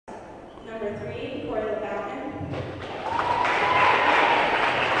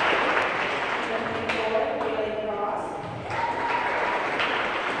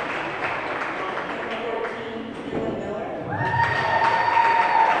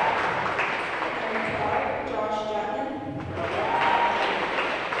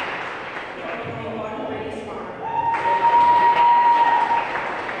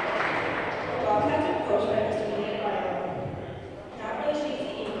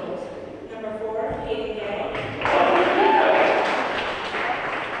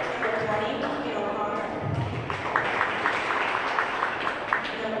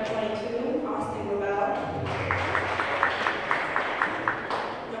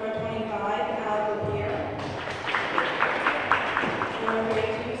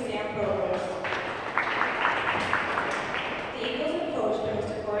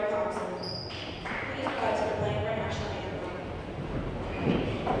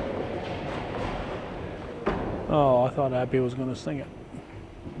Oh, I thought Abby was going to sing it.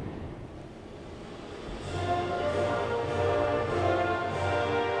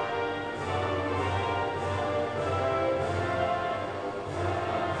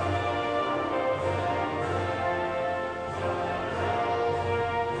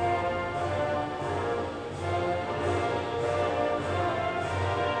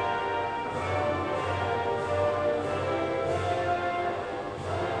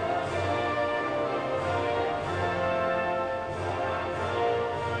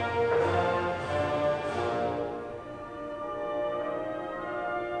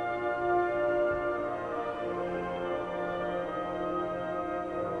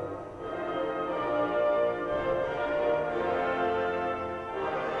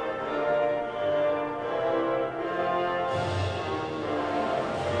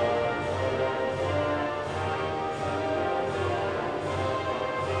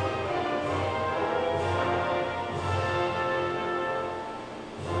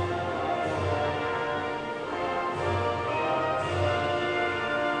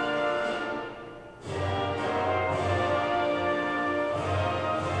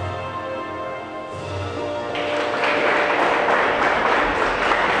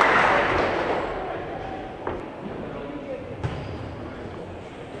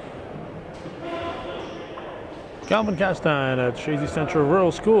 Calvin Castine at Chazy Central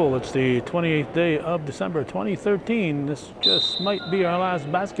Rural School. It's the 28th day of December 2013. This just might be our last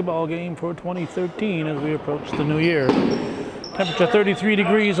basketball game for 2013 as we approach the new year. Temperature 33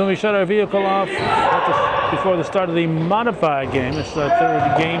 degrees when we shut our vehicle off before the start of the modified game. It's the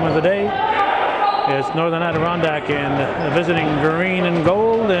third game of the day. It's Northern Adirondack and visiting green and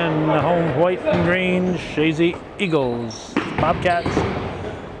gold, and the home white and green Chazy Eagles. Bobcats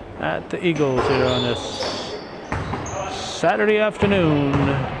at the Eagles here on this Saturday afternoon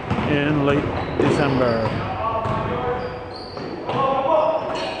in late December.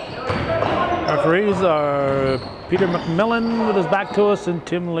 Referees are Peter McMillan with his back to us and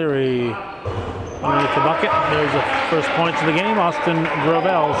Tim Leary underneath the bucket. There's the first points of the game. Austin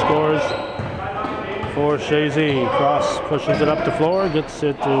Gravel scores for Chazy. Cross pushes it up the floor, gets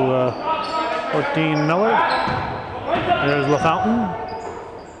it to 14 Miller. There's LaFountain.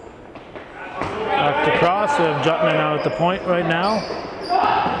 Back to cross. We have Jutman out at the point right now.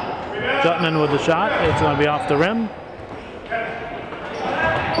 Jutman with the shot. It's going to be off the rim.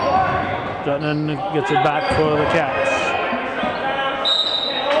 Jutman gets it back for the Cats.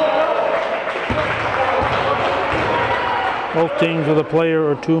 Both teams with a player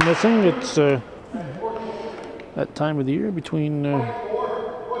or two missing. It's that time of the year between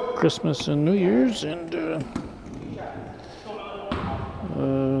Christmas and New Year's, and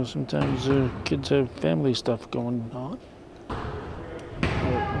sometimes kids have family stuff going on.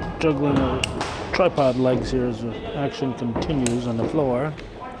 Juggling tripod legs here as the action continues on the floor.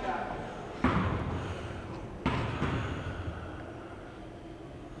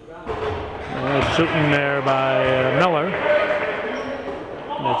 Shooting there by Miller.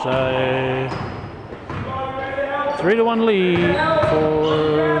 It's a 3-1 lead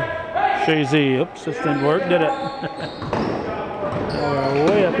for Chazy. Oops, this didn't work, did it? We're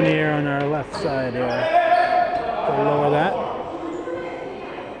way up in the air on our left side here. We'll lower that.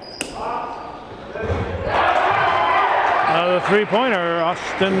 Another three-pointer,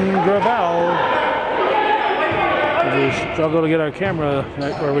 Austin Gravel. We struggle to get our camera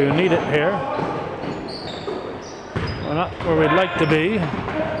right where we need it here. We're not where we'd like to be.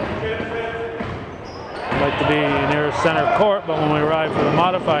 We'd like to be near center court, but when we arrive for the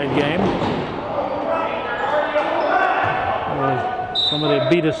modified game, somebody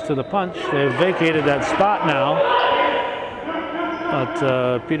beat us to the punch. They've vacated that spot now.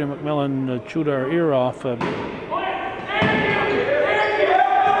 But Peter McMillan chewed our ear off, telling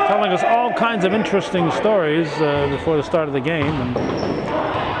us all kinds of interesting stories before the start of the game. And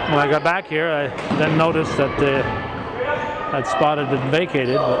when I got back here, I then noticed that that spot had been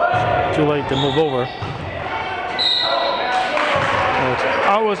vacated, but it's too late to move over. It's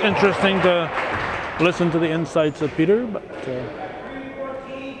always interesting to listen to the insights of Peter, but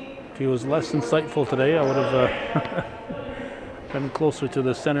if he was less insightful today, I would have been closer to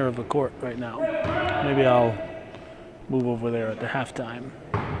the center of the court right now. Maybe I'll move over there at the halftime,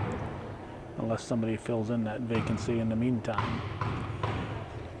 unless somebody fills in that vacancy in the meantime.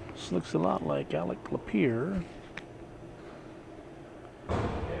 This looks a lot like Alec Lapierre.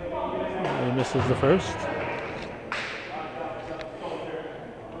 He misses the first.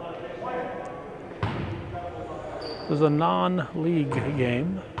 This is a non-league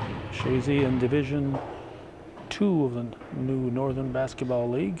game. Chazy in Division 2 of the new Northern Basketball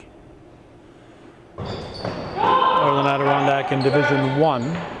League. Northern Adirondack in Division 1.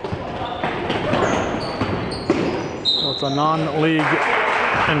 So it's a non-league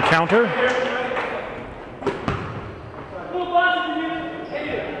encounter.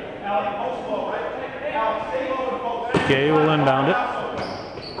 Gay will inbound it.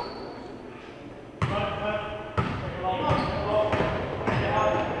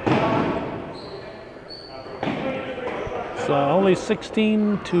 So only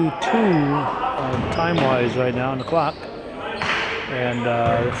 16 to 2 time-wise right now on the clock. And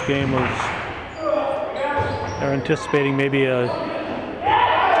this game was, they're anticipating maybe a 2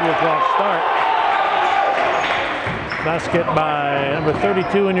 o'clock start. Basket by number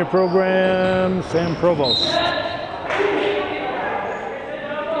 32 in your program, Sam Provost.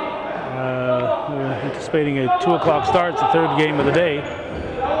 We're anticipating a 2 o'clock start. It's the third game of the day.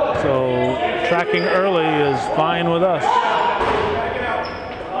 So tracking early is fine with us.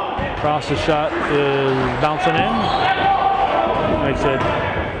 Cross's shot is bouncing in. Makes it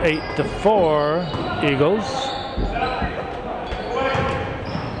 8-4 Eagles.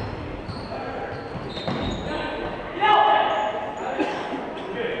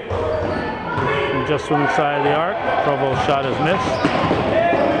 Just from inside of the arc, Provost's shot is missed.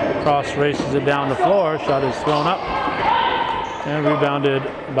 Cross races it down the floor, shot is thrown up and rebounded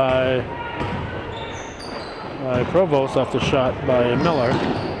by Provost off the shot by Miller.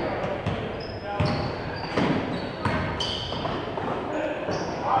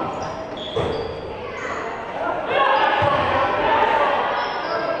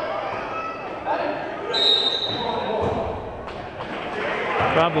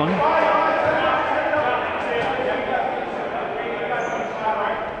 Problem.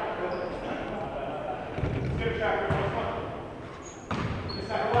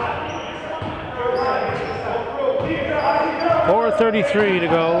 4:33 to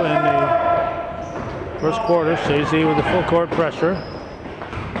go in the first quarter. Chazy with the full court pressure.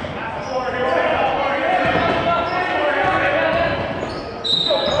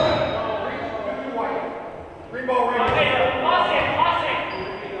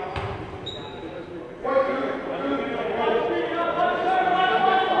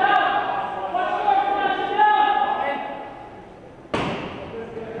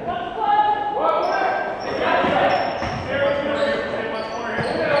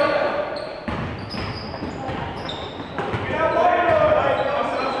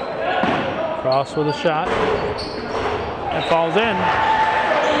 Cross with a shot. It falls in.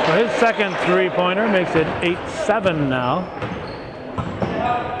 So his second three-pointer makes it 8-7 now.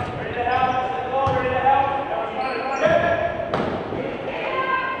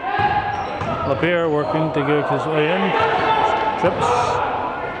 Lapierre working to get his way in. Trips.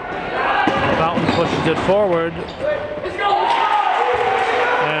 Fountain pushes it forward.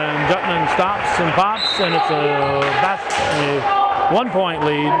 And Gutman stops and pops, and it's a 1-point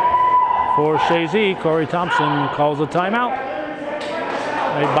lead for Chazy. Corey Thompson calls a timeout.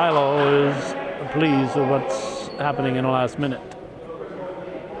 Nate Bilo is pleased with what's happening in the last minute.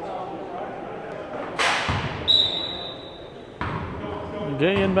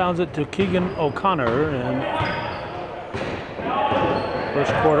 Jay inbounds it to Keegan O'Connor, and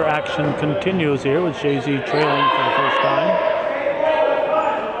first quarter action continues here with Chazy trailing for the first time.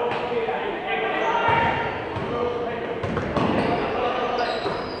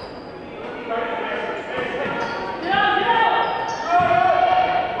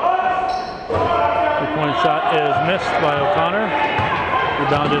 Shot is missed by O'Connor,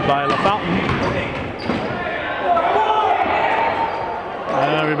 rebounded by LaFountain,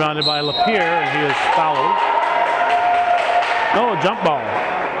 and rebounded by Lapierre, and he is fouled. No, jump ball.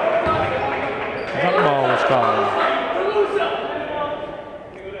 Jump ball was called.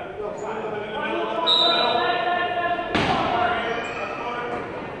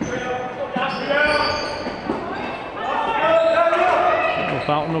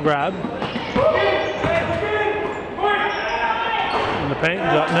 LaFountain will grab. In the paint,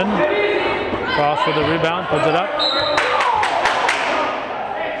 Jutman. Cross for the rebound, puts it up.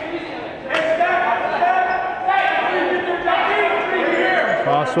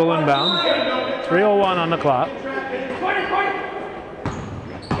 Cross will inbound. 3:01 on the clock.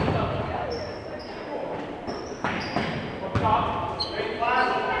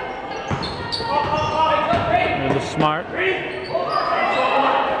 And the Smart.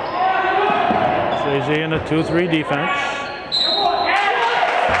 Chazy in a 2-3 defense.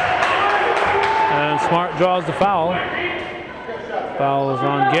 And Smart draws the foul. Foul is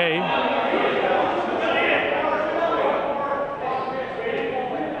on Gay.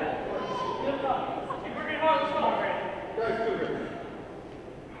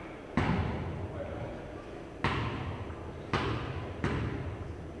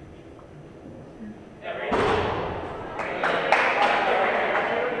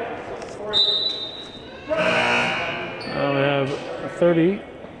 We have 30.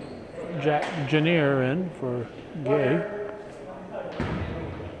 Jack Janier in for Gay.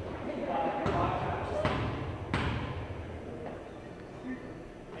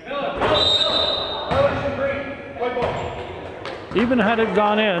 Even had it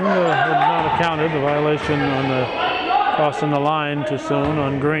gone in, would not have counted. The violation on the crossing the line too soon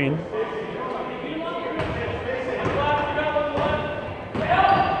on Green.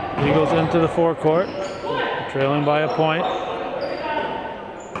 Eagles into the forecourt, trailing by a point.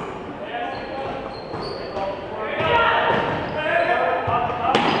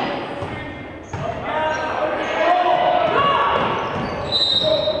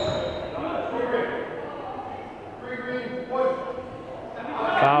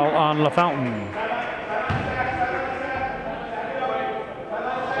 Foul on LaFountain.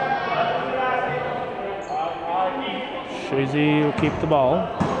 Chazy will keep the ball.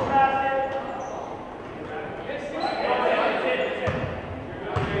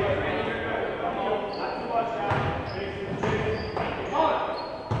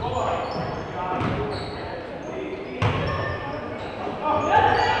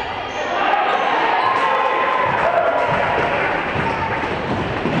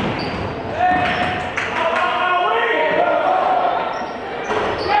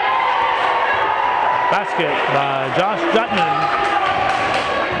 Basket by Josh Jutman.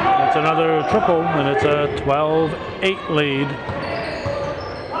 It's another triple, and it's a 12-8 lead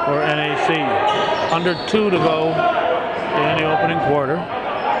for NAC. Under 2 to go in the opening quarter.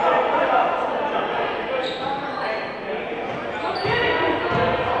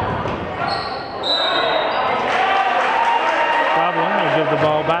 Problem, they give the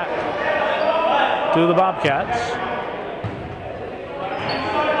ball back to the Bobcats.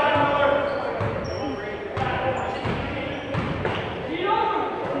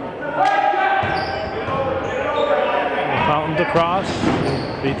 To cross,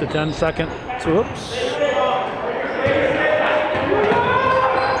 beat the 10-second. Whoops.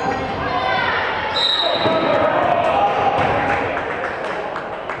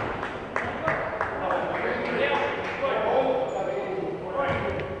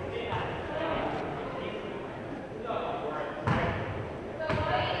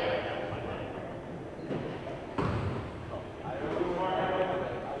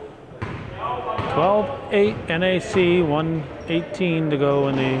 Eight NAC, 1:18 to go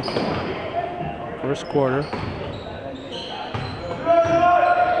in the first quarter.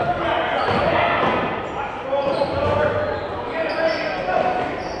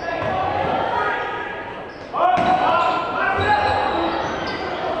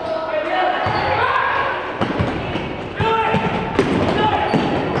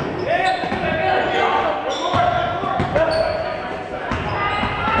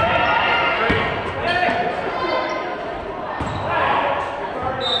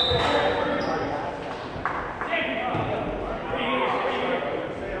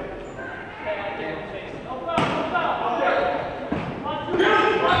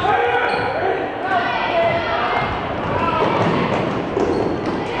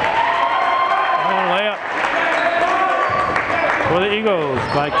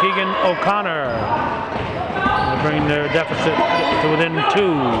 By Keegan O'Connor. They bring their deficit to within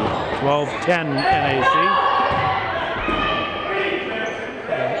 2, 12-10 NAC.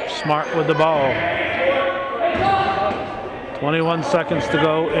 Smart with the ball. 21 seconds to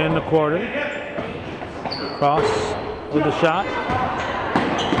go in the quarter. Cross with the shot.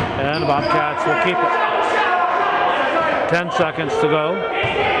 And the Bobcats will keep it. 10 seconds to go.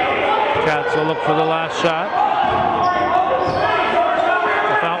 Cats will look for the last shot.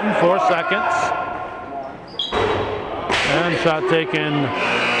 4 seconds. And shot taken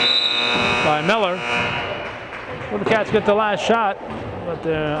by Miller. Well, the Cats get the last shot, but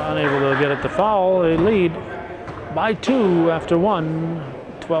they're unable to get it to foul. They lead by 2 after 1,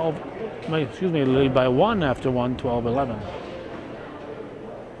 12, excuse me, lead by 1 after 1, 12-11.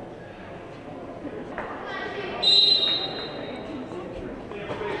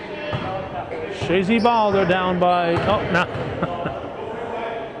 Chazy ball, they're down by, oh, no.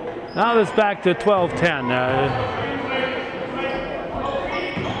 Now it's back to 12-10.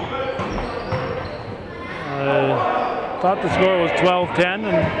 Thought the score was 12-10,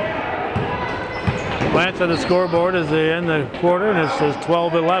 and glance at the scoreboard as they end the quarter, and it says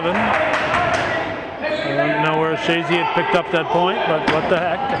 12-11. I don't know where Chazy had picked up that point, but what the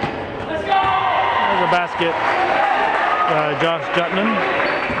heck. There's a basket by Josh Jutman.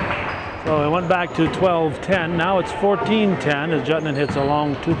 So it went back to 12-10. Now it's 14-10 as Jutman hits a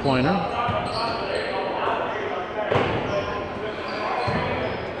long two-pointer.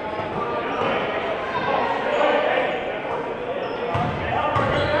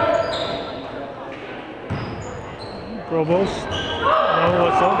 Provost, no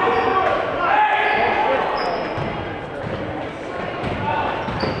whistle.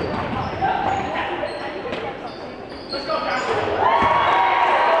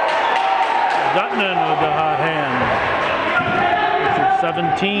 Jutman with the hot hand. It's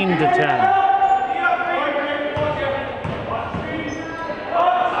 17-10.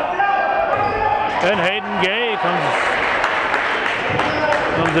 And Hayden Gay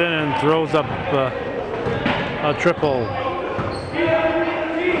comes in and throws up a triple.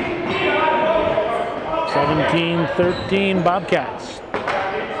 17-13 Bobcats.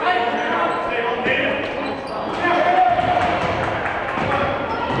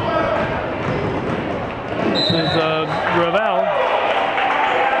 This is Gravel.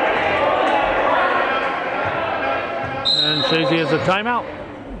 And Chazy has a timeout.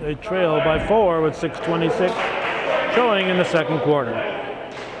 They trail by 4 with 6:26 showing in the second quarter.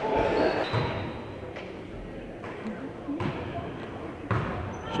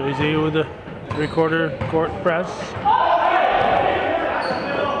 Chazy with the three-quarter court press.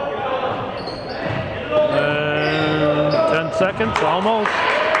 And 10 seconds, almost.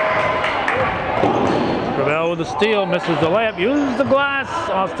 Gravel with the steal, misses the layup, uses the glass,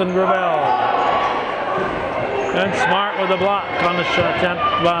 Austin Gravel. And Smart with a block on the shot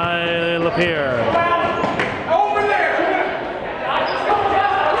attempt by Lapierre.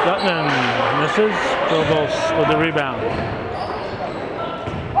 Jutman misses, Provost with the rebound.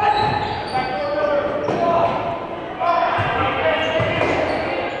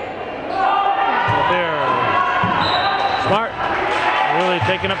 Smart, really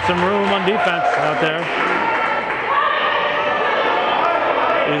taking up some room on defense out there.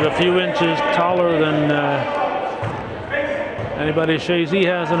 He's a few inches taller than anybody Chazy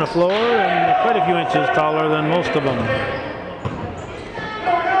has on the floor, and quite a few inches taller than most of them.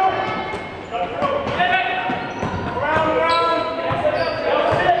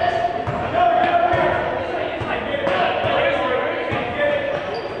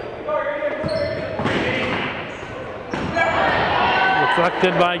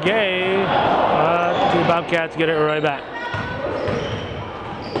 Deflected by Gay, the Bobcats get it right back.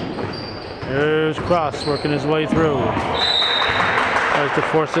 Here's Cross working his way through. Tries to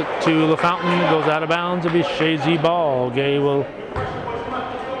force it to LaFountain, goes out of bounds. It'll be Chazy ball. Gay will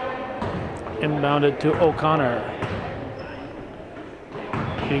inbound it to O'Connor.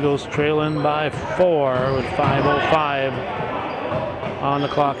 Eagles trailing by 4 with 5:05 on the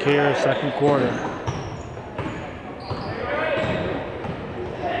clock here, second quarter.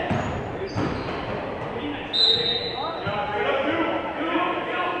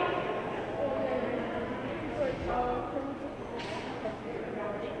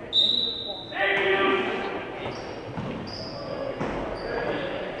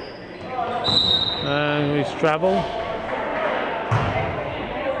 Travel.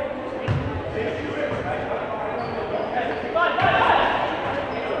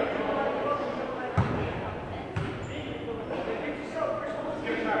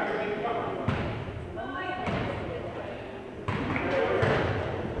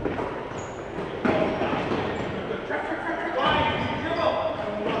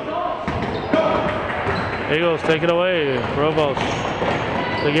 Eagles take it away. Provost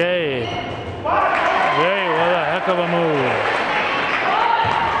to Gay. Gay, what a heck of a move.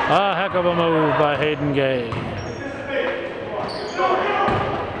 A heck of a move by Hayden Gay.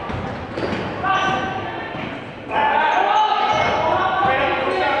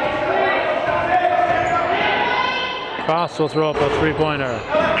 Cross will throw up a three-pointer.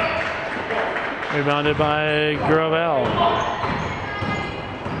 Rebounded by Gravel.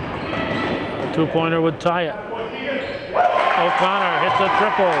 A two-pointer would tie it. O'Connor hits a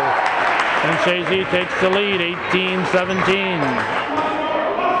triple. And Chazy takes the lead, 18-17.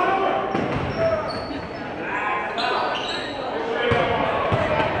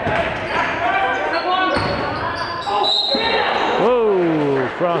 Whoa!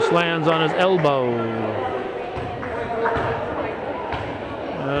 Cross lands on his elbow.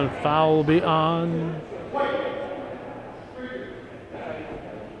 And foul will be on.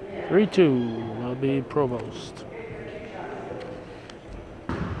 3-2 will be Provost.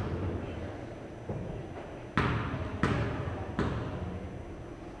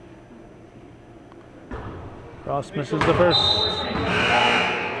 Cross misses the first.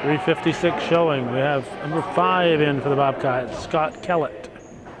 3:56 showing. We have number 5 in for the Bobcats, Scott Kellett.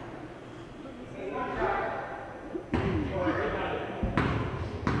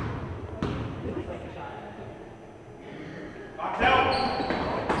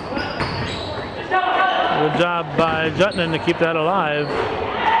 Good job by Jutland to keep that alive.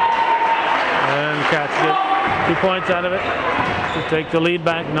 And Cats get 2 points out of it to take the lead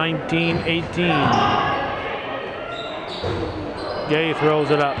back, 19-18. Gay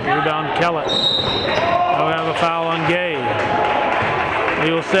throws it up. Rebound Kellett. Now we have a foul on Gay. He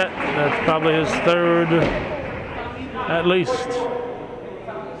will sit. That's probably his third at least.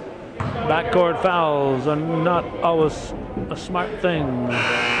 Backcourt fouls are not always a smart thing.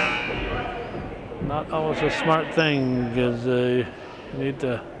 Not always a smart thing because you need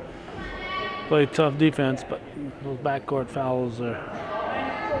to play tough defense, but those backcourt fouls are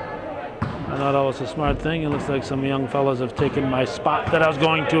not always a smart thing. It looks like some young fellas have taken my spot that I was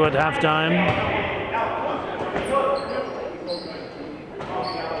going to at halftime.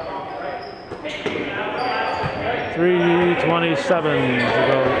 .327 to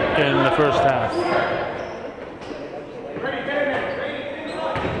go in the first half.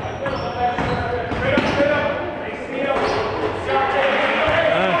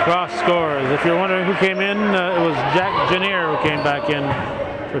 Cross scores. If you're wondering who came in, it was Jack Janier who came back in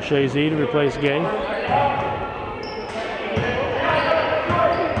for Chazy to replace Gay.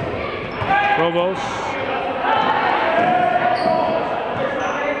 Provost.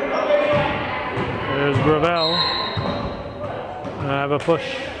 There's Gravel. I have a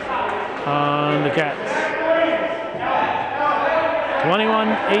push on the Cats.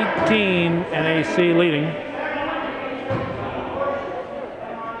 21-18, NAC leading.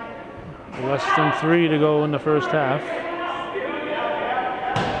 Less than 3 to go in the first half.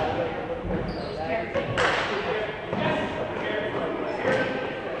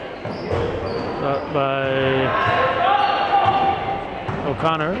 Shot by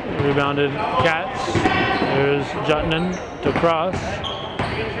O'Connor, rebounded Cats. There's Jutnan to cross.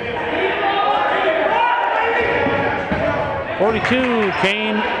 42,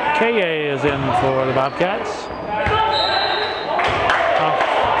 Kane K.A. is in for the Bobcats.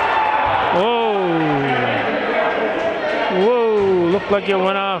 Whoa, looked like it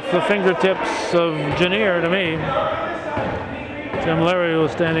went off the fingertips of Janier to me. Tim Larry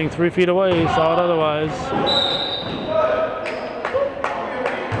was standing 3 feet away, saw it otherwise.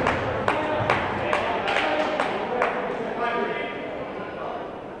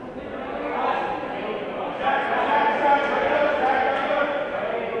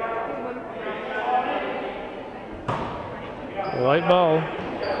 White ball.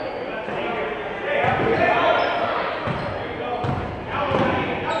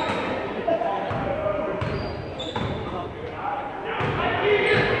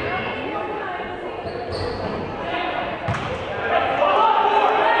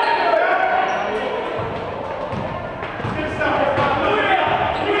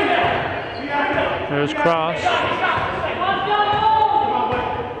 There's Cross.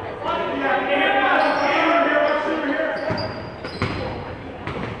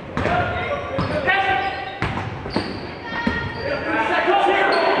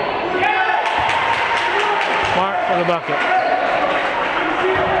 Smart for the bucket.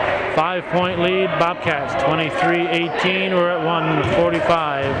 5-point lead, Bobcats, 23-18. We're at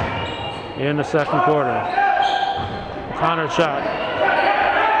 1:45 in the second quarter. Connor shot.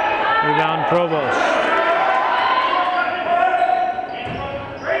 Rebound Provost.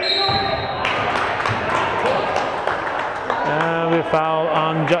 And we foul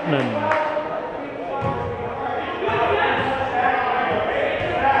on Jutman.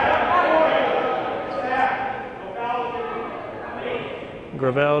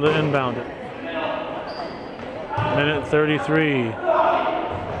 Gravel to inbound it. Minute 33.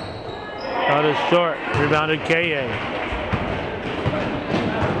 Shot is short. Rebounded K.A.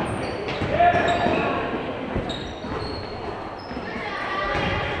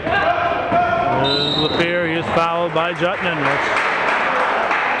 fouled by Jutman.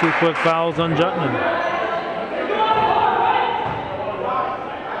 That's 2 quick fouls on Jutman.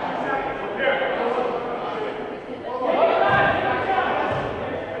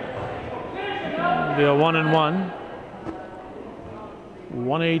 Be a 1-1.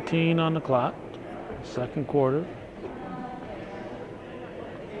 1:18 on the clock. Second quarter.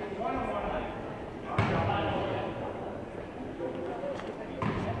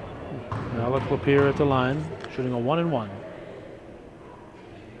 Alec Lapierre at the line, shooting a 1-1.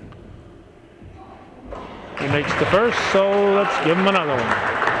 He makes the first, so let's give him another one.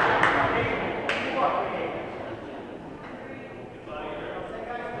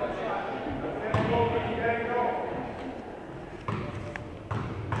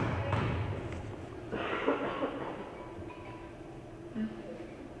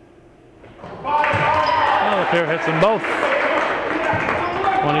 Lapierre hits them both.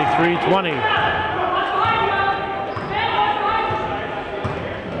 23-20.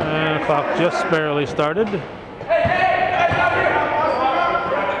 And the clock just barely started. I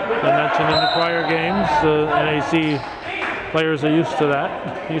mentioned in the prior games, NAC players are used to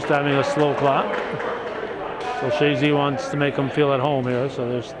that, used to having a slow clock. So Chazy wants to make them feel at home here, so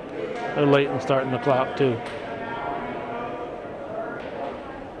they're late in starting the clock too.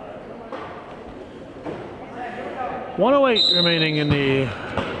 .108 remaining in the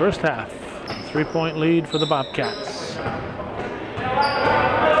first half. 3-point lead for the Bobcats. Blocked.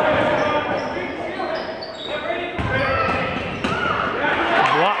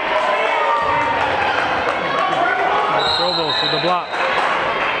 Provost with the block.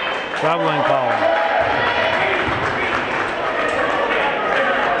 Traveling call.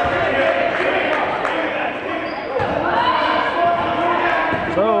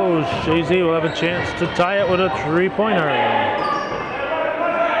 So Chazy will have a chance to tie it with a 3-pointer.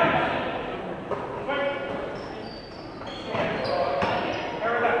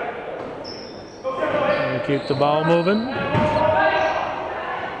 And keep the ball moving.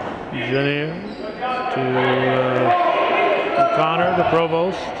 Janier to O'Connor to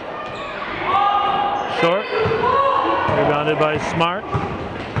Provost. Short. Rebounded by Smart.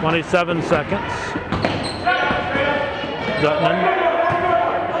 27 seconds. Gutman.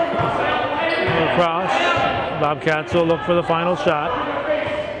 Across. Bobcats will look for the final shot.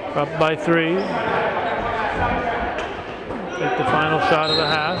 Up by 3. Take the final shot of the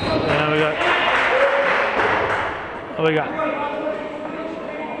half. And we got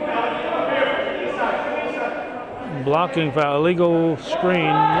blocking foul, illegal screen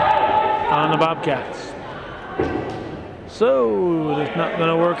on the Bobcats. So it's not going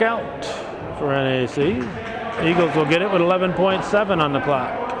to work out for NAC. Eagles will get it with 11.7 on the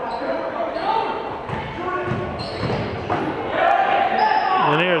clock.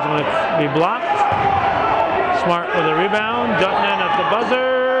 Lanier's going to be blocked. Smart with a rebound. Jutman at the buzzer.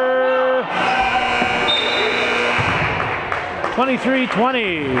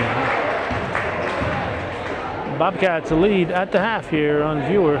 23-20. Bobcats lead at the half here on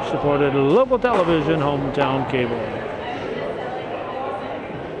viewer-supported local television, Hometown Cable.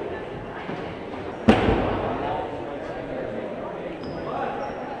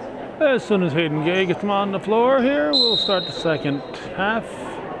 As soon as Hayden Gay gets them on the floor here, we'll start the second half.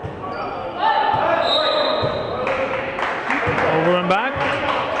 Over and back.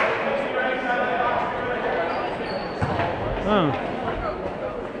 Oh.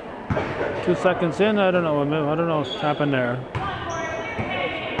 2 seconds in, I don't know what's happened there.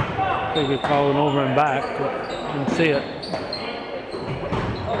 They could call it over and back, but I didn't see it.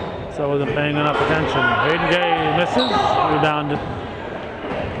 So I wasn't paying enough attention. Hayden Gay misses, rebounded.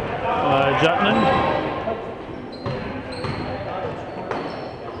 Jutman.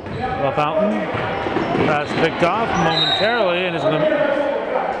 Fountain. Pass picked off momentarily, and it's going to.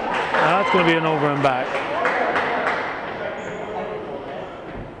 That's going to be an over and back.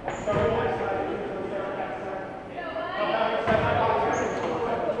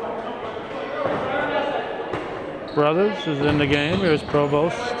 Brothers is in the game. Here's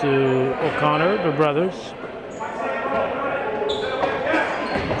Provost to O'Connor to Brothers.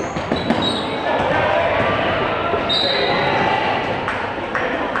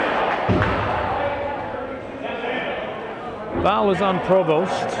 Foul is on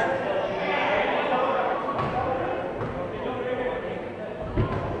Provost.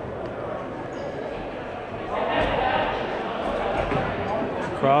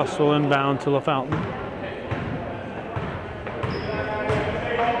 Cross will inbound to LaFountain.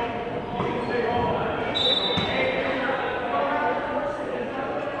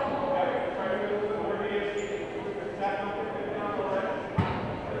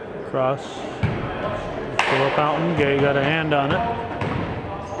 Cross. LaFountain. Gay got a hand on it.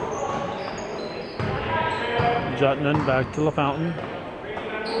 Jutnan back to LaFountain.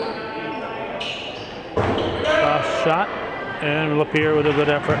 Cross shot, and Lapierre with a good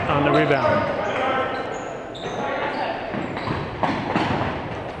effort on the rebound.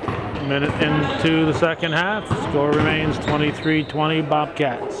 A minute into the second half. Score remains 23-20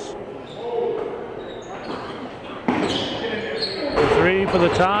 Bobcats. The three for the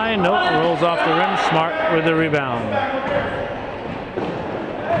tie. Nope, rolls off the rim. Smart with the rebound.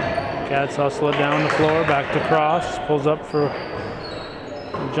 Cats hustle it down the floor, back to Cross, pulls up for a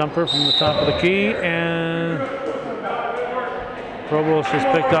jumper from the top of the key, and Provost has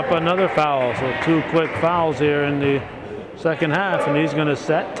picked up another foul. So 2 quick fouls here in the second half, and he's going to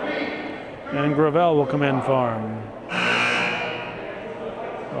set, and Gravel will come in for him.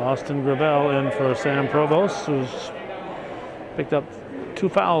 Austin Gravel in for Sam Provost, who's picked up 2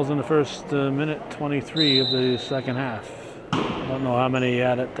 fouls in the first minute 23 of the second half. Don't know how many he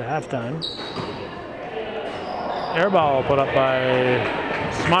had at the halftime. Air ball put up by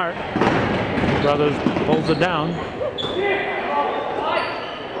Smart. Brothers pulls it down.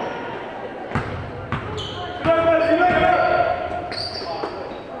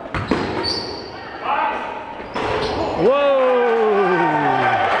 Whoa!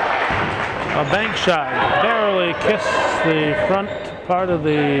 A bank shot. Barely kissed the front part of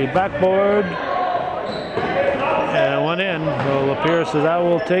the backboard. And went in. So Lapierre says, I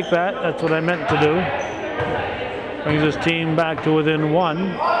will take that. That's what I meant to do. Brings his team back to within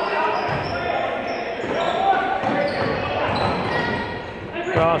 1.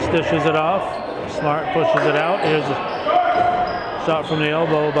 Cross dishes it off. Smart pushes it out. Here's a shot from the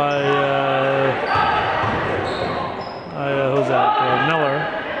elbow by who's that? Miller.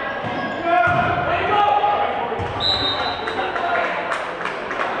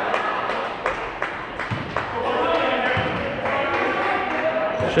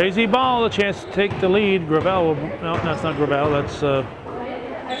 Chazy Ball, a chance to take the lead. Gravel, no, that's not Gravel, that's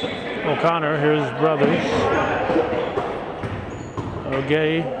O'Connor. Here's Brothers.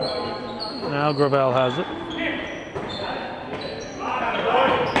 Okay, now Gravel has it.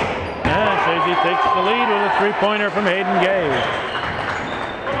 And Chazy takes the lead with a 3-pointer from Hayden Gay.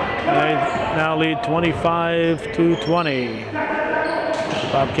 They now lead 25-20.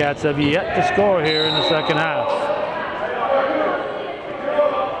 Bobcats have yet to score here in the second half.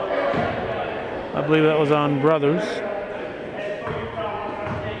 I believe that was on Brothers.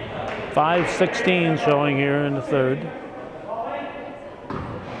 5:16 showing here in the third.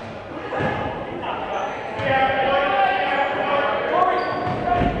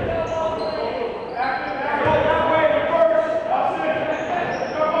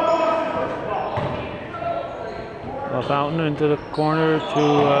 Fountain into the corner to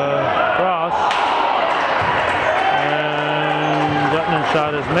Cross. And Jutman's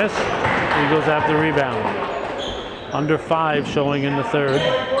shot is missed. He goes after the rebound. Under 5 showing in the third.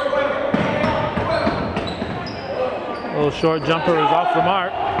 A little short jumper is off the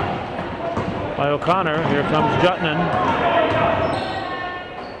mark by O'Connor. Here comes Jutman.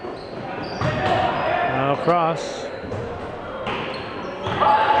 Now Cross.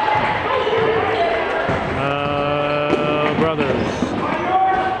 Brothers.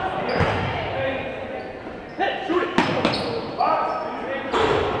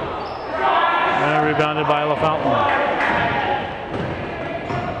 And rebounded by LaFountain.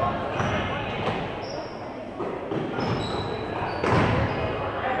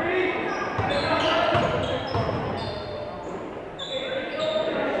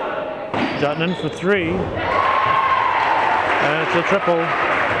 Jutman for 3. And it's a triple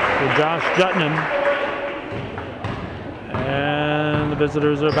for Josh Jutman. And the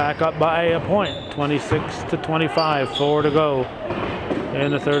visitors are back up by a point, 26-25, 4 to go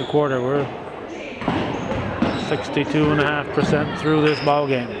in the third quarter. We're 62.5% through this ball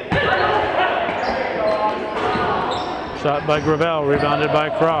game. Shot by Gravel, rebounded by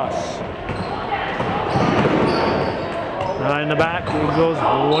Cross. Behind the back, he goes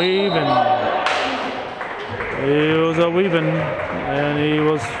weaving. He was a weaving, and he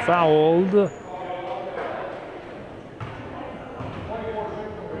was fouled.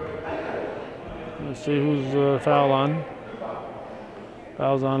 Let's see who's foul on.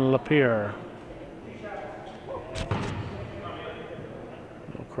 Foul's on Lapierre.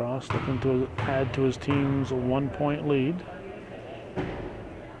 Cross looking to add to his team's 1-point lead.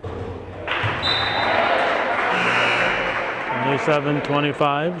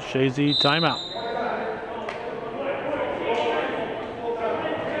 (27-25). Chazy timeout.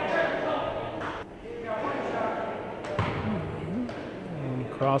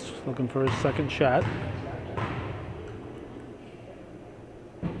 Cross looking for his second shot.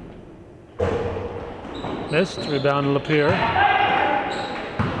 Missed. Rebound to Lapeer.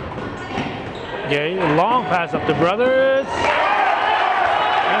 Gay. Long pass up to Brothers.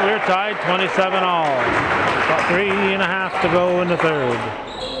 And we're tied 27 all. About 3.5 to go in the third.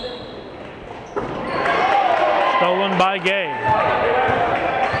 Stolen by Gay.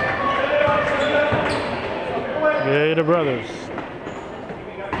 Gay to Brothers.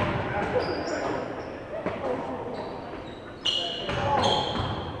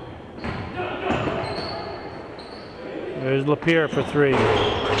 There's Lapeer for three.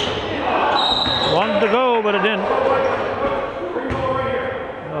 One to go, but it didn't.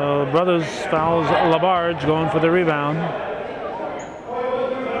 Brothers fouls Labarge, going for the rebound.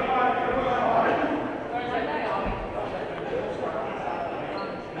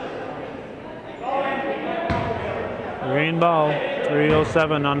 Green ball,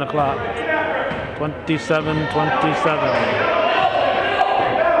 3:07 on the clock. 27-27.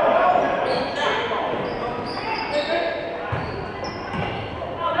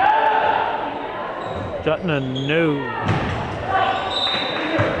 Jutland, no.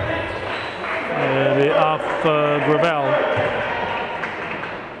 It'll be off Gravel.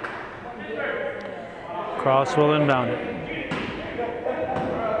 Cross will inbound it.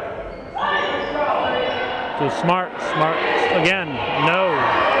 To Smart. Smart again. No.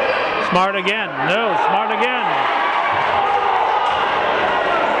 Smart again. No. Smart again.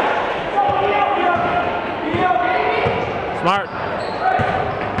 Smart.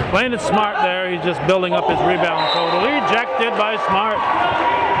 Playing it Smart there. He's just building up his rebound total. Ejected by Smart.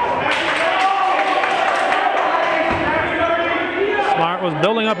 Smart was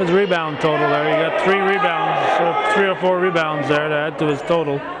building up his rebound total there. He got 3 rebounds, so 3 or 4 rebounds there to add to his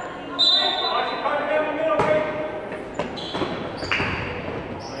total.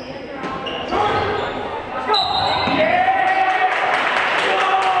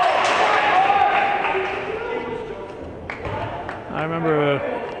 I remember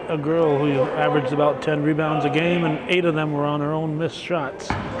a girl who averaged about 10 rebounds a game, and 8 of them were on her own missed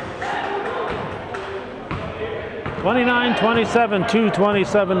shots. 29-27,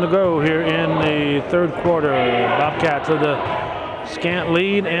 2:27 to go here in the third quarter. Bobcats with a scant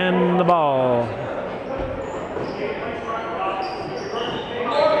lead and the ball.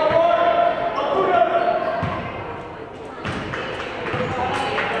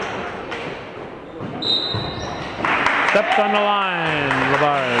 Stepped on the line,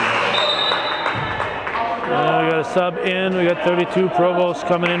 Labarge. We got a sub in. We got 32 Provost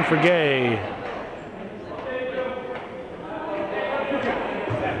coming in for Gay.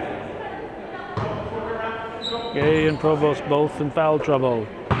 Gay and Provost both in foul trouble.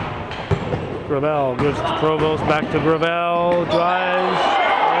 Gravel gives to Provost, back to Gravel, drives,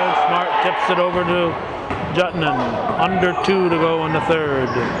 and Smart tips it over to Jutland. Under 2 to go in the third.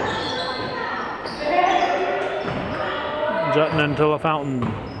 Jutland to LaFountain.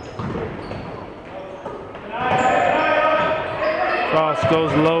 Cross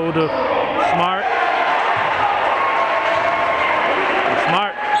goes low to Smart.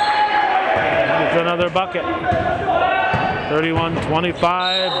 Smart. It's another bucket.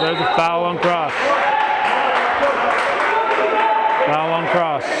 31-25. There's a foul on Cross. Foul on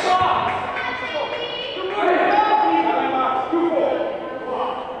Cross.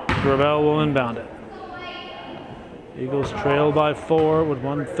 Gravel will inbound it. Eagles trail by 4 with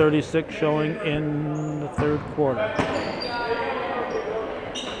 1:36 showing in the third quarter.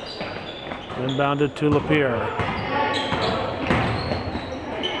 Inbounded to Lapeer.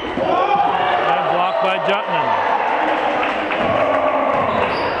 And blocked by Jutland.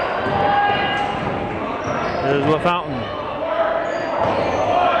 There's LaFountain.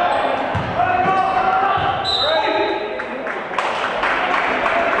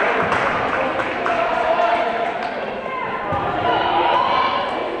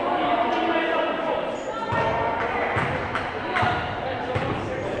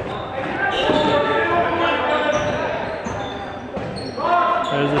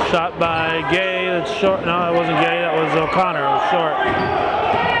 There's a shot by Gay that's short. No, it wasn't Gay, that was O'Connor. It was short.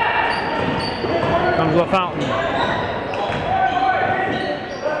 Comes LaFountain.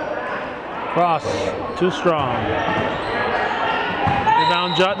 Cross, too strong.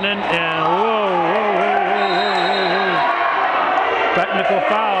 Rebound Jutland, and whoa. Technical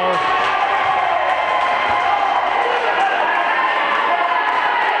foul.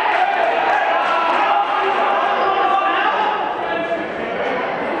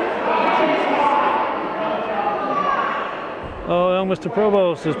 Oh, young Mr.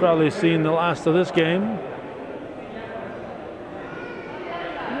 Provost has probably seen the last of this game.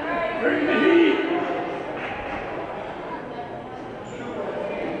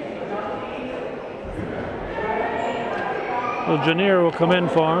 So Janier will come in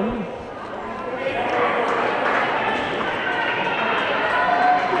for him.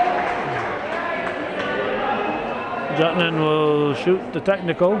 Jutnan will shoot the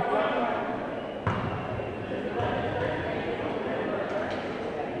technical. 1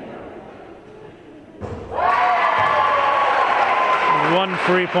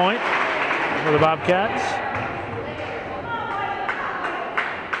 3-point for the Bobcats.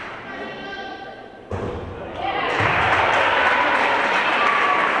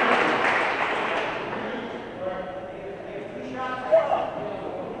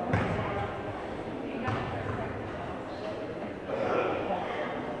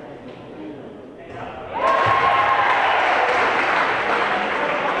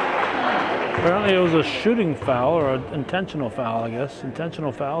 Apparently it was a shooting foul, or an intentional foul, I guess.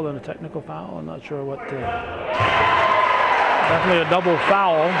 Intentional foul, then a technical foul. I'm not sure what. Definitely a double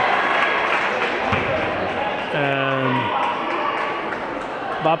foul. And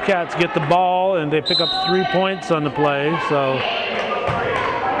Bobcats get the ball, and they pick up 3 points on the play. So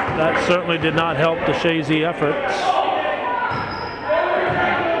that certainly did not help the Chazy efforts.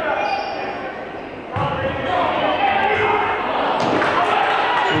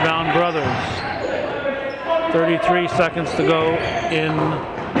 Rebound Brothers. 33 seconds to go in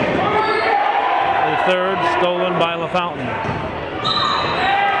the third, stolen by LaFountain.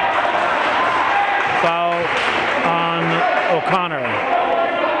 Foul on O'Connor.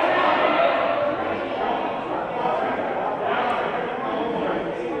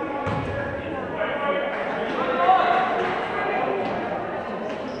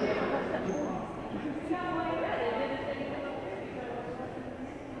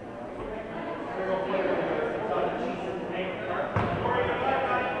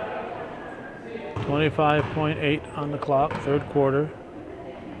 .8 on the clock, third quarter.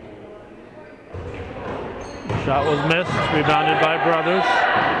 Shot was missed, rebounded by Brothers.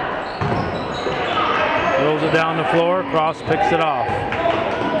 Throws it down the floor, Cross picks it off.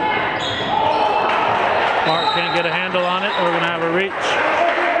 Mark can't get a handle on it. We're going to have a reach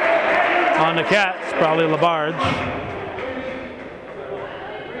on the Cats, probably Labarge.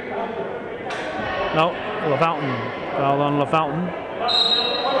 No, LaFountain. Foul on LaFountain.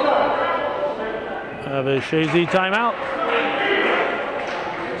 Have a Chazy timeout.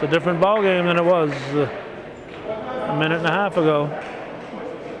 It's a different ball game than it was a minute and a half ago.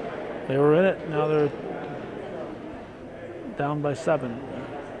 They were in it. Now they're down by 7.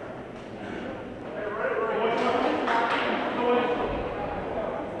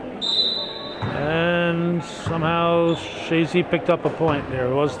 And somehow Chazy picked up a point there.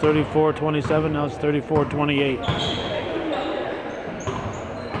 It was 34-27. Now it's 34-28.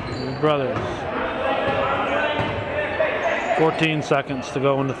 Brothers. 14 seconds to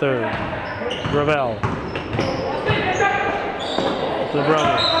go in the third. Gravel. To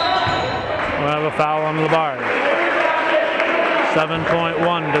Brothers. We'll have a foul on Labarge.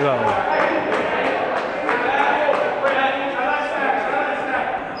 7.1 to go.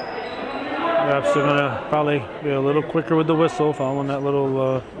 Refs are going to probably be a little quicker with the whistle following that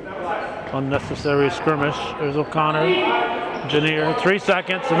little unnecessary skirmish. There's O'Connor. Janier. 3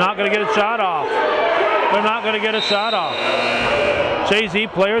 seconds. They're not going to get a shot off. They're not going to get a shot off.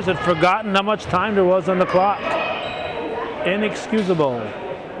 Chazy players had forgotten how much time there was on the clock. Inexcusable.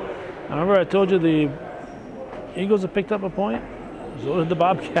 Remember I told you the Eagles have picked up a point? So did the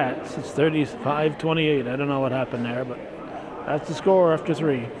Bobcats. It's 35-28. I don't know what happened there, but that's the score after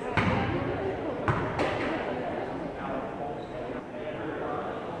 3.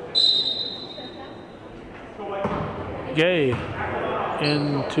 Gay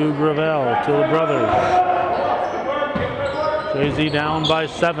into Gravel to the Brothers. Chazy down by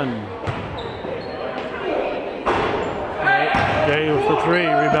 7. Gay for 3,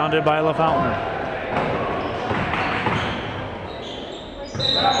 rebounded by LaFountain.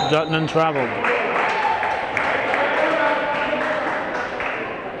 Jutnan traveled.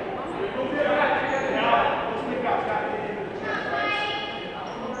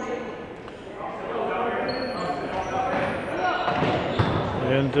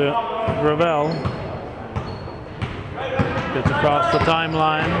 Into Gravel. Gets across the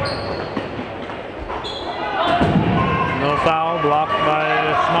timeline. No foul, blocked by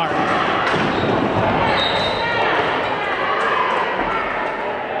Smart.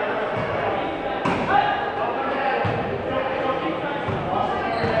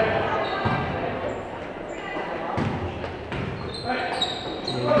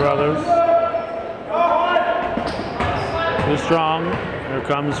 Brothers. Too strong. Here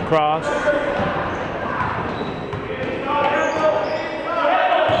comes Cross.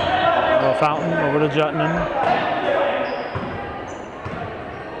 LaFountain over to Jutnan.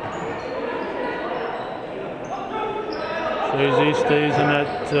 Chazy stays in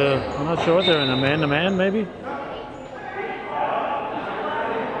that, I'm not sure what they're in, a man-to-man maybe?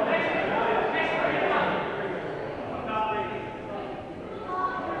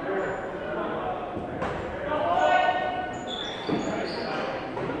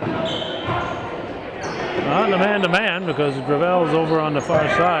 Not in a man-to-man because Gravel's over on the far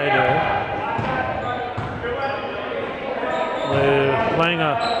side there. They're playing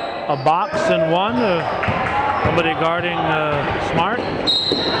a box in one. Somebody guarding Smart.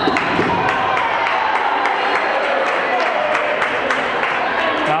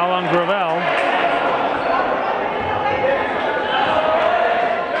 Foul on Gravel.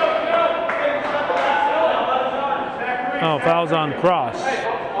 Oh, foul's on Cross.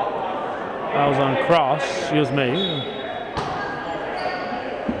 Foul's on Cross, excuse me.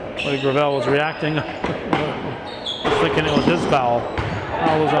 Like Gravel was reacting. I was thinking it was his foul.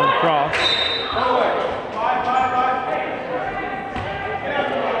 Foul was on Cross.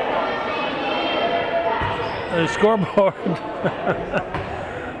 The scoreboard,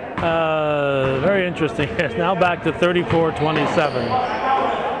 very interesting. It's now back to 34-27.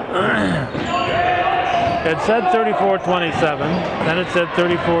 It said 34-27, then it said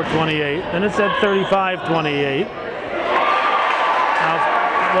 34-28, then it said 35-28. Now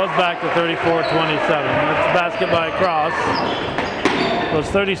it was back to 34-27. That's a basket by Cross. It was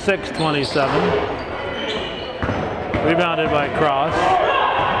 36-27. Rebounded by Cross.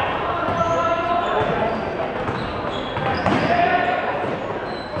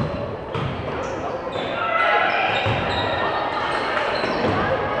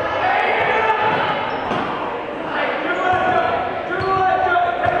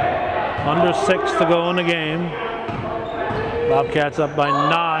 Under 6 to go in the game. Bobcats up by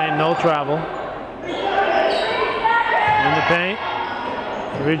 9, no travel. In the paint,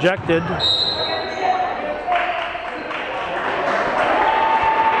 rejected.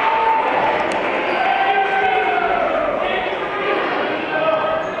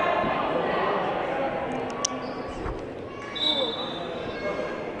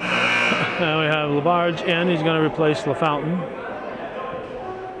 Now we have LaBarge in, he's going to replace LaFountain.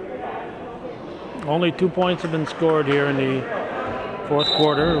 Only 2 points have been scored here in the fourth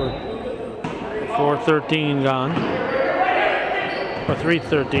quarter, with 4:13 gone, or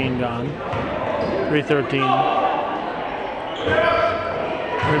 3:13 gone, 3:13.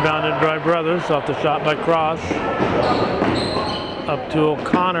 Rebounded by Brothers off the shot by Cross. Up to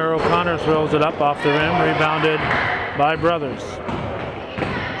O'Connor. O'Connor throws it up off the rim, rebounded by Brothers.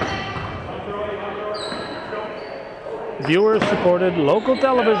 Viewers supported local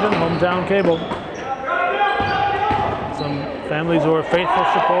television, hometown cable. Some families who are faithful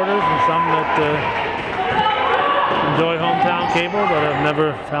supporters and some that enjoy hometown cable but have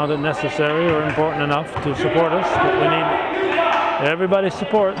never found it necessary or important enough to support us. But we need everybody's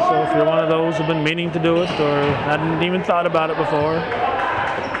support, so if you're one of those who've been meaning to do it or hadn't even thought about it before,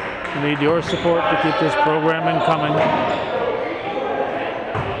 we need your support to keep this programming coming.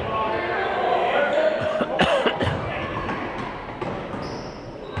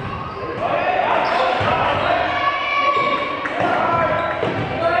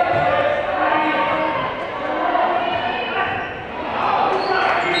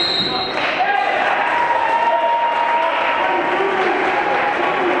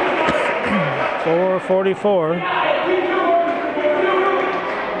 4:44.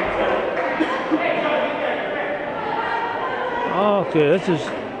 Okay, this is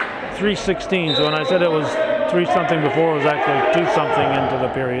 3:16. So when I said it was 3-something before, it was actually 2-something into the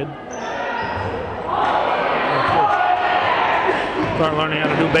period. Start learning how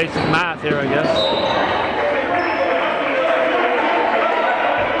to do basic math here, I guess.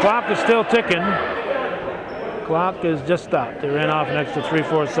 Clock is still ticking. Clock is just stopped. They ran off an extra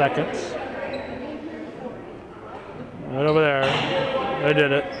 3-4 seconds. Right over there. They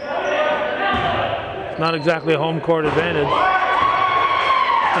did it. It's not exactly a home court advantage.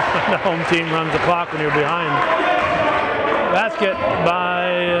 The home team runs the clock when you're behind. Basket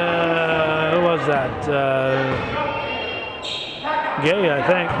by, who was that? Gay, I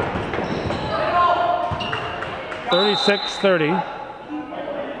think. 36-30.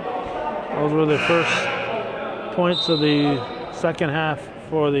 Those were the first points of the second half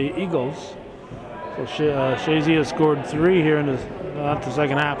for the Eagles. So Chazy has scored 3 here in the, not the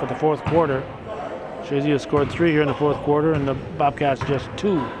second half, but the fourth quarter. Chazy has scored 3 here in the fourth quarter, and the Bobcats just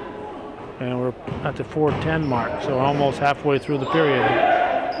 2. And we're at the 4:10 mark, so we're almost halfway through the period.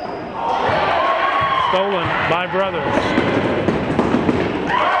 Stolen by Brothers.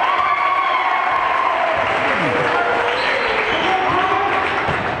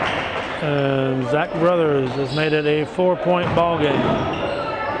 And Zach Brothers has Brothers made it a 4-point ball game.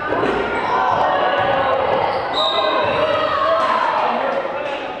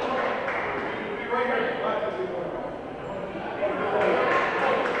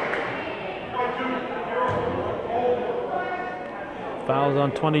 Fouls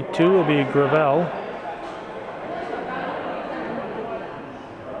on 22 will be Gravel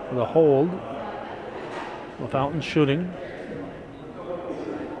for the hold. Fountain shooting.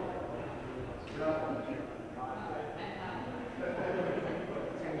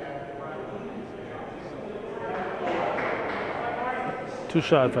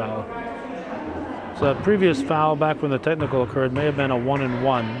 Two-shot foul. So that previous foul back when the technical occurred may have been a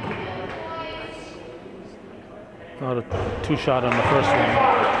 1-and-1. Not a two-shot on the first one.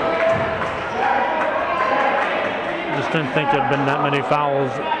 Just didn't think there'd been that many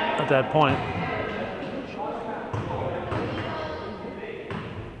fouls at that point.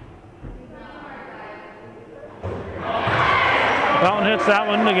 Fountain hits that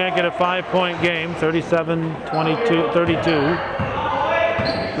one to get a 5-point game, 37-22, 32,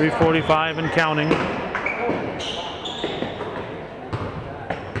 3:45 and counting.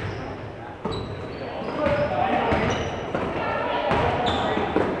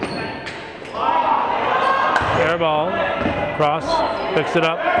 Air ball, cross, picks it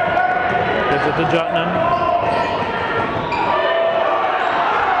up, gives it to Jutnan.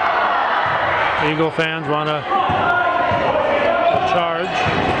 Eagle fans want to charge.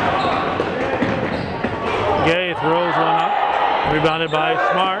 Gay throws one up, rebounded by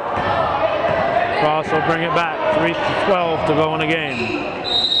Smart. Cross will bring it back. 3:12 to go in the game.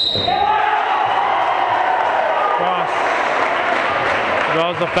 Cross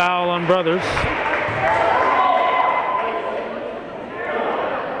draws the foul on Brothers.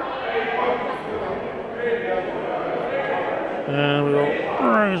 And we'll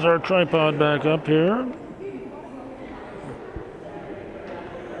raise our tripod back up here.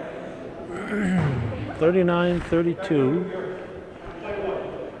 39-32.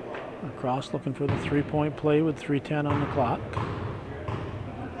 Cross looking for the 3-point play with 3:10 on the clock.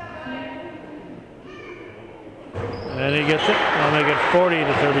 And he gets it. They'll make it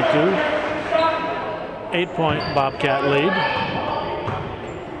 40-32. 8-point Bobcat lead.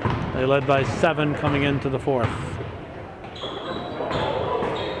 They led by 7 coming into the fourth.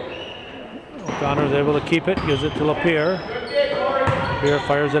 O'Connor is able to keep it, gives it to Lapierre. Lapierre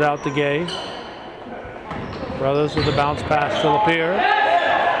fires it out to Gay. Brothers with a bounce pass to Lapierre.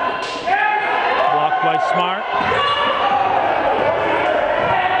 Blocked by Smart.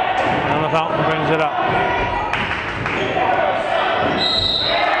 And the Fountain brings it up.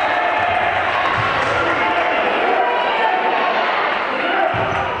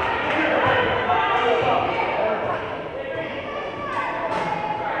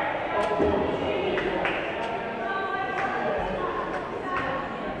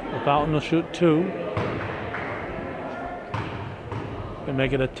 The Fountain will shoot 2. And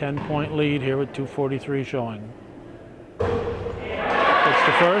make it a 10-point lead here with 2:43 showing. It's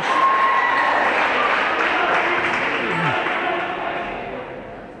the first.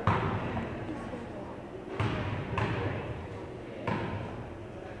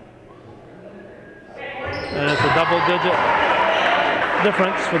 And it's a double-digit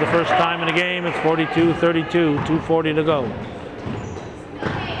difference for the first time in the game. It's 42-32, 2:40 to go.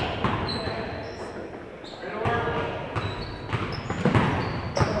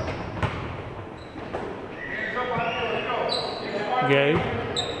 Gay,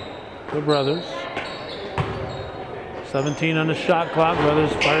 the Brothers. 17 on the shot clock.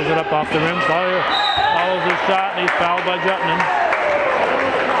 Brothers fires it up off the rim. Follows his shot, and he's fouled by Jutnan.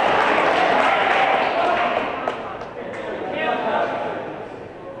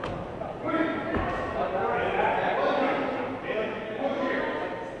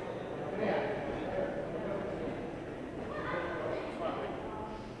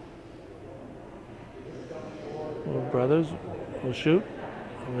 Well, Brothers will shoot.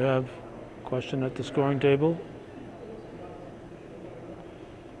 We have a question at the scoring table.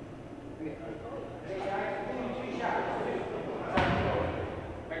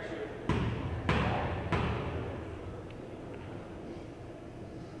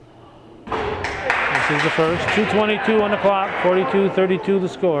 This is the first. 2:22 on the clock, 42-32 the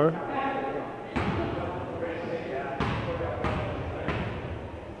score.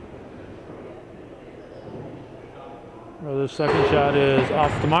 The second shot is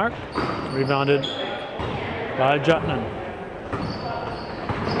off the mark, rebounded by Jutnan.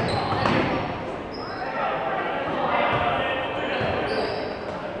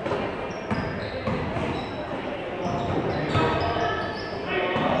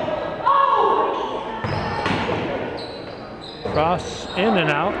 Cross in and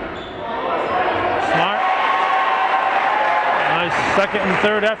out. Smart. Nice second and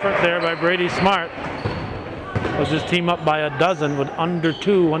third effort there by Brady Smart. Was his team up by a dozen with under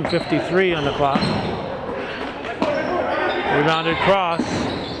 2, 1:53 on the clock. Rebounded Cross.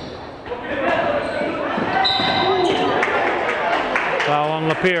 Foul on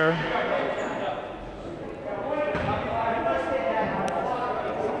Lapierre.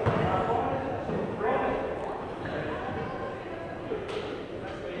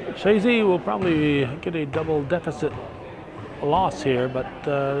 Chazy will probably get a double deficit loss here, but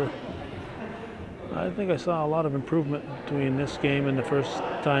I think I saw a lot of improvement between this game and the first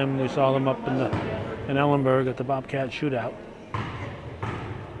time we saw them up in Ellenburg at the Bobcat shootout.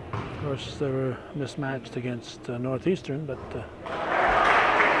 Of course, they were mismatched against Northeastern, but the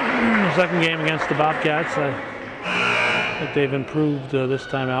second game against the Bobcats, I think they've improved this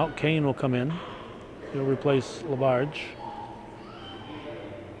time out. Kane will come in. He'll replace Labarge.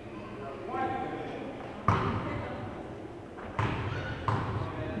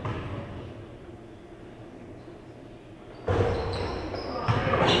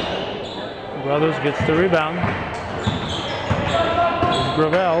 Brothers gets the rebound. There's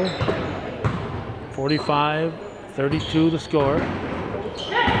Gravel. 45-32 the score.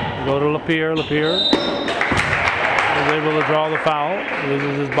 We go to Lapierre. Lapierre is able to draw the foul.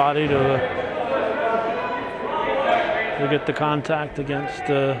 Uses his body to get the contact against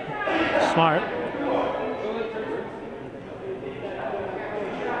Smart.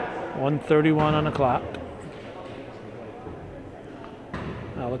 1:31 on the clock.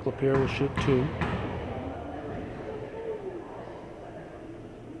 Alec Lapierre will shoot 2.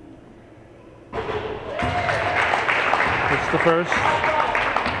 It's the first.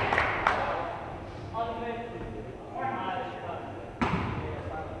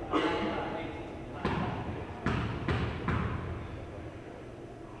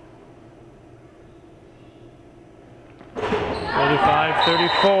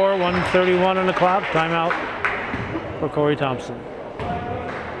 .34, 1:31 on the clock. Timeout for Corey Thompson.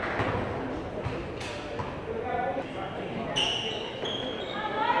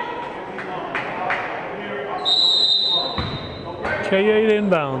 K8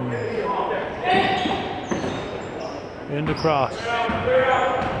 inbound. Into Cross.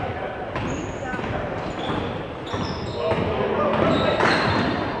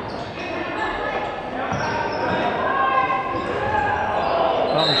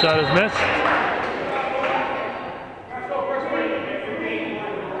 Fountain shot is missed.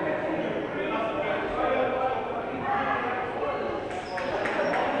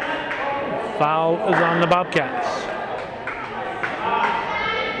 Foul is on the Bobcats.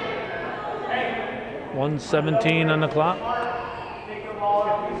 1:17 on the clock.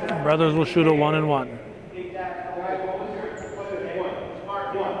 Brothers will shoot a 1-and-1.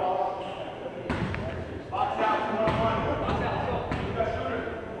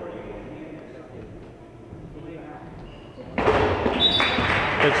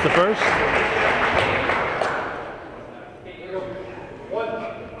 It's the first.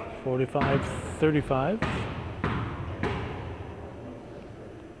 45-35.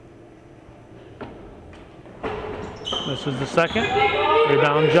 This is the second.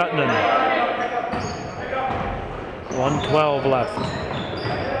 Rebound Jutnan. 1:12 left.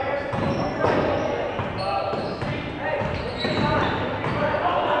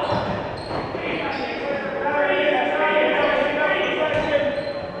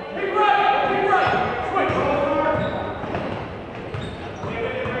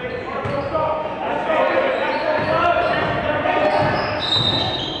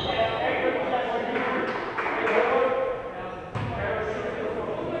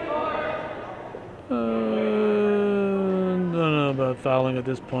 Fouling at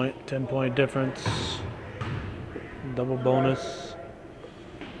this point, 10-point difference, double bonus,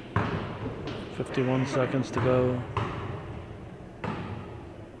 51 seconds to go.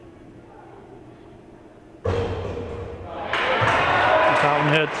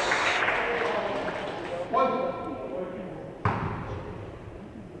 Fountain hits.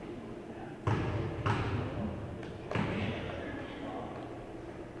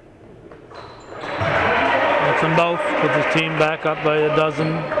 Them both, puts his team back up by a dozen.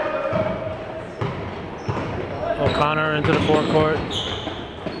 O'Connor into the forecourt,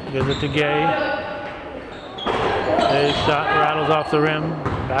 gives it to Gay. Gay's shot rattles off the rim,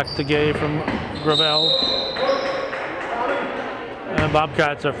 back to Gay from Gravel. And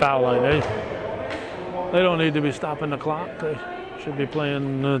Bobcats are fouling. They don't need to be stopping the clock. They should be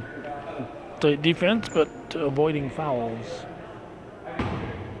playing tight defense, but avoiding fouls.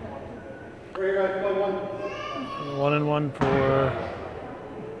 1-1 for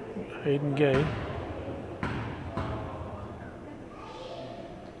Hayden Gay.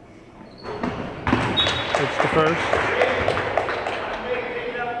 It's the first.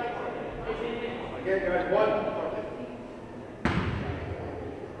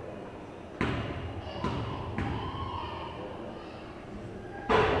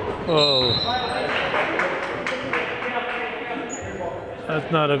 Oh,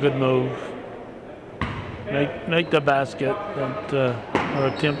 that's not a good move. Make the basket, or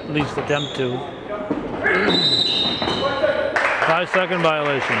attempt, at least attempt to. 5-second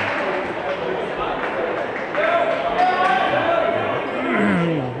violation.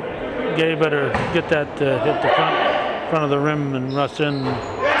 Gay better get that hit the front of the rim and rush in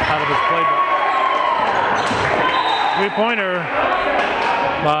out of his playbook. Three-pointer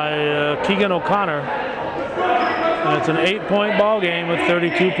by Keegan O'Connor. And it's an 8-point ball game with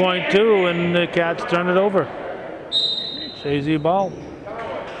 32.2, and the Cats turn it over. Chazy ball.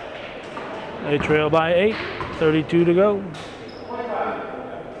 They trail by 8, 32 to go.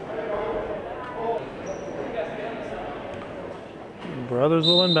 Brothers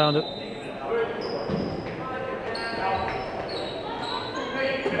will inbound it.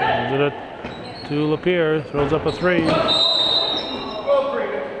 Hands it to Lapierre, throws up a three.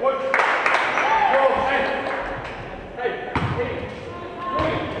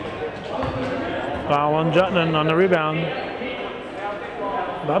 Foul on Jutland on the rebound.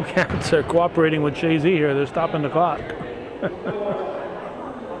 Bobcats are cooperating with Chazy here. They're stopping the clock.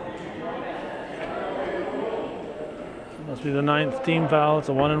 Must be the 9th team foul. It's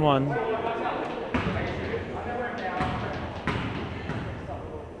a 1-1.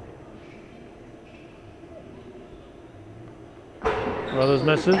 Brothers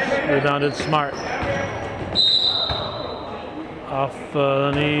misses. Rebounded Smart. Off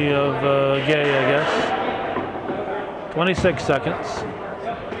the knee of Gay, I guess. 26 seconds.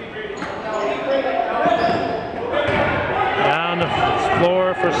 Down the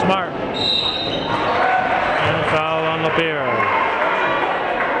floor for Smart. And foul on Lapierre.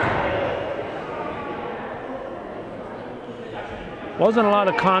 Wasn't a lot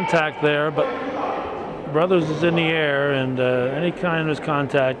of contact there, but Brothers is in the air, and any kind of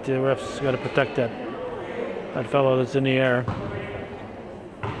contact, the ref's got to protect that fellow that's in the air.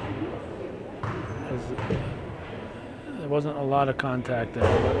 There wasn't a lot of contact there,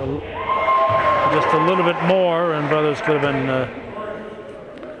 but just a little bit more, and Brothers could have been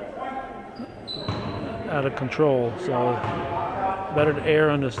out of control. So better to err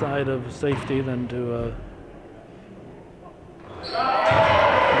on the side of safety than to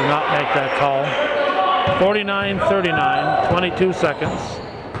not make that call. 49-39, 22 seconds.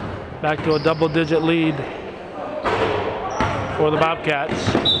 Back to a double-digit lead for the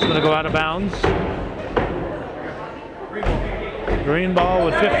Bobcats. It's going to go out of bounds. Green ball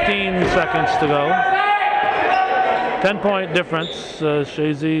with 15 seconds to go. 10-point difference.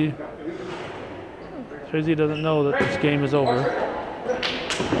 Chazy doesn't know that this game is over.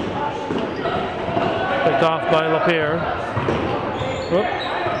 Picked off by Lapierre. Whoop.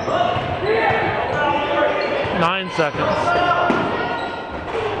 9 seconds.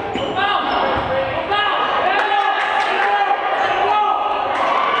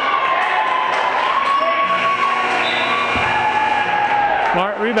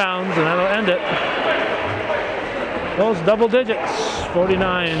 Smart rebounds, and that'll end it. Those double digits,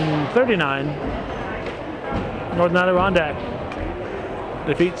 49-39. Northern Adirondack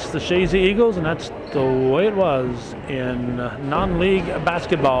defeats the Chazy Eagles, and that's the way it was in non-league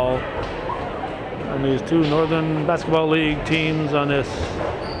basketball. And these two Northern Basketball League teams on this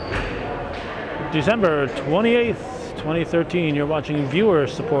December 28th, 2013. You're watching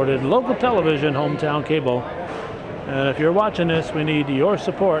viewer-supported local television, hometown cable. And if you're watching this, we need your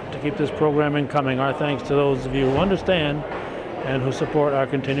support to keep this programming coming. Our thanks to those of you who understand and who support our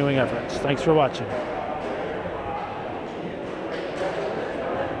continuing efforts. Thanks for watching.